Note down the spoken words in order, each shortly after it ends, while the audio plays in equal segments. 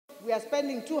we are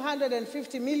spending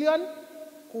 250 million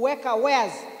kuweka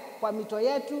wares kwa mito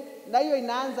yetu, na hiyo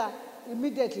inaanza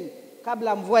immediately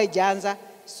kabla mvua ijaanza.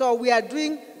 So we are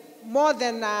doing more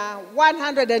than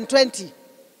 120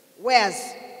 wares,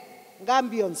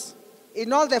 gambions.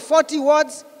 In all the 40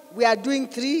 wards, we are doing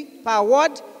 3 per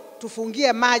ward.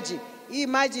 Tufungie maji. Hii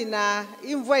maji na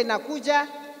mvua inakuja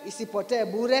isipotee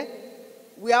bure.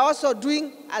 We are also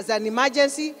doing as an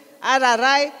emergency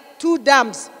RRI 2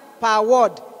 dams per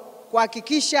ward.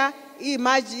 Kuhakikisha hii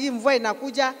mvua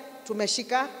inakuja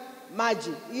tumeshika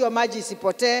maji. Hiyo maji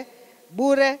isipotee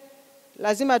bure.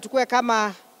 Lazima tukue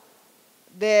kama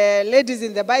the ladies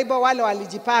in the Bible wale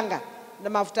walijipanga na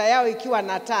mafuta yao ikiwa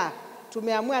na taa.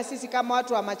 Tumeamua sisi kama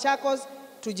watu wa Machakos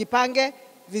tujipange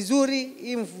vizuri,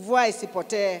 hii mvua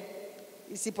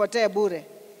isipotee bure.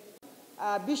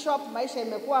 Bishop, maisha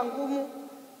imekuwa ngumu.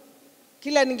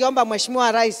 Kile ningeomba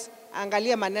Mheshimiwa Rais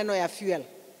angalie maneno ya fuel.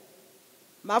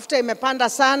 Mafuta imepanda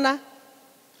sana,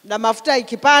 na mafuta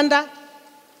ikipanda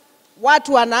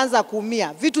watu wanaanza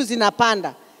kuumia, vitu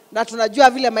zinapanda, na tunajua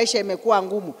vile maisha imekuwa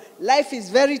ngumu. Life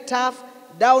is very tough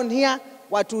down here.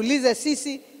 Watuulize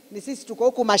sisi, ni sisi tuko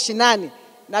huku mashinani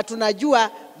na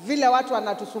tunajua vile watu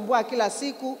wanatusumbua kila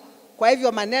siku. Kwa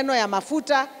hivyo maneno ya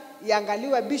mafuta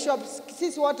iangaliwe. Bishop,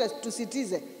 sisi wote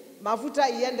tusitize mafuta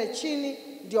iende chini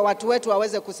ndio watu wetu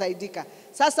waweze kusaidika.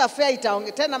 Sasa fare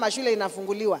tena mashule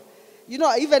inafunguliwa. You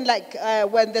know, even like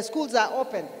when the schools are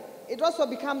open, it also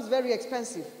becomes very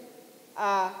expensive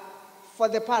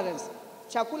for the parents.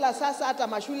 Chakula sasa hata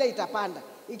mashule itapanda.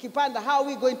 Ikipanda, how are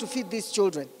we going to feed these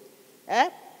children?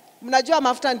 Mnajua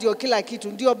mafuta ndio kila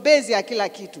kitu, ndio base ya kila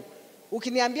kitu.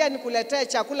 Ukiniambia nikuletee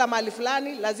chakula mahali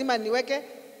fulani, lazima niweke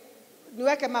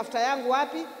mafuta yangu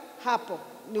wapi? Hapo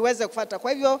niweze kufuata.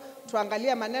 Kwa hivyo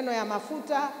tuangalie maneno ya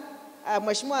mafuta.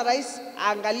 Mheshimiwa Rais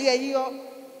aangalie hiyo,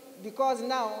 because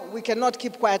now we cannot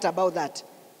keep quiet about that.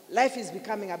 Life is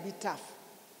becoming a bit tough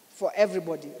for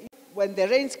everybody. When the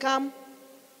rains come,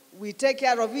 we take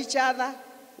care of each other.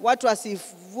 Watu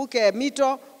wasivuke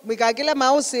mito, mwikagile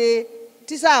mausi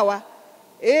tisawa.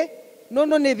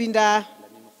 Nono nebinda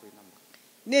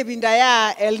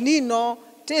ya El Nino,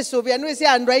 teso bianuisi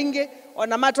andwa inge,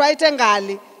 ona matwaite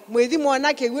ngali, mwezi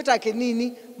mwanake wita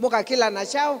kenini, muka kila na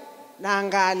chao, na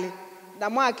angali. Na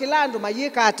mwa kila andu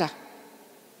mayikata,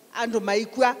 andu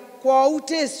mayikua, kwa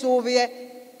uteso bia,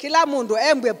 kila mundu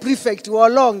embwe prefect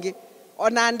walongi,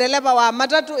 ona andeleba wa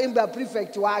matatu embwe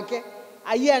prefect wake,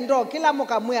 ayendo kila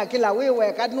muka muya kila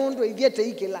wewe kanundu igete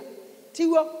ikila.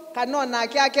 Tiwo kanona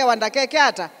kiake wandake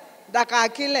kiata, daka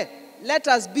akile. Let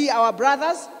us be our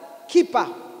brother's keeper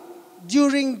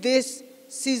during this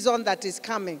season that is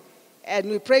coming.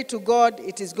 And we pray to God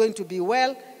it is going to be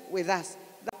well with us.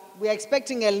 We are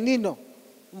expecting El Nino.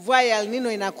 Mvua ya El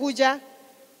Nino inakuja.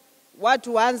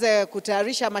 Watu waanze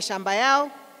kutayarisha mashamba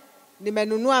yao.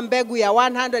 Nimenunua mbegu ya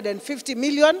 150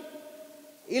 million.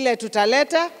 Ile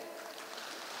tutaleta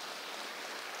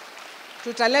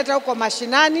huko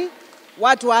mashinani.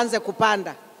 Watu waanze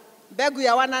kupanda. Mbegu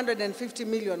ya 150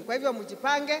 million. Kwa hivyo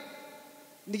mjipange.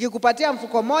 Nikikupatia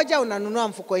mfuko moja unanunua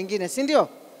mfuko ingine, si ndio?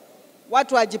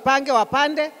 Watu wajipange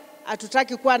wapande.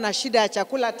 Hatutaki kuwa na shida ya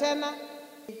chakula tena.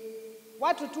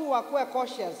 Watu tu wakuwe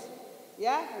cautious,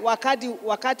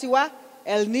 wakati wa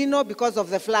El Nino because of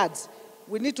the floods.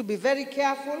 We need to be very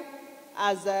careful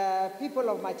as people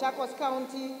of Machakos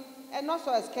County and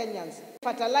also as Kenyans.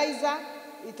 Fertilizer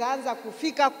itaanza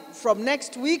kufika from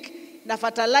next week, na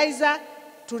fertilizer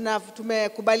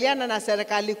tumekubaliana na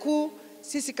serikali kuu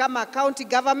sisi kama county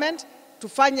government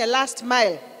tufanye last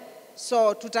mile.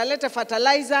 So tutaleta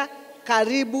fertilizer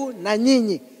karibu na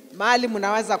nyinyi, mahali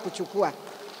mnaweza kuchukua.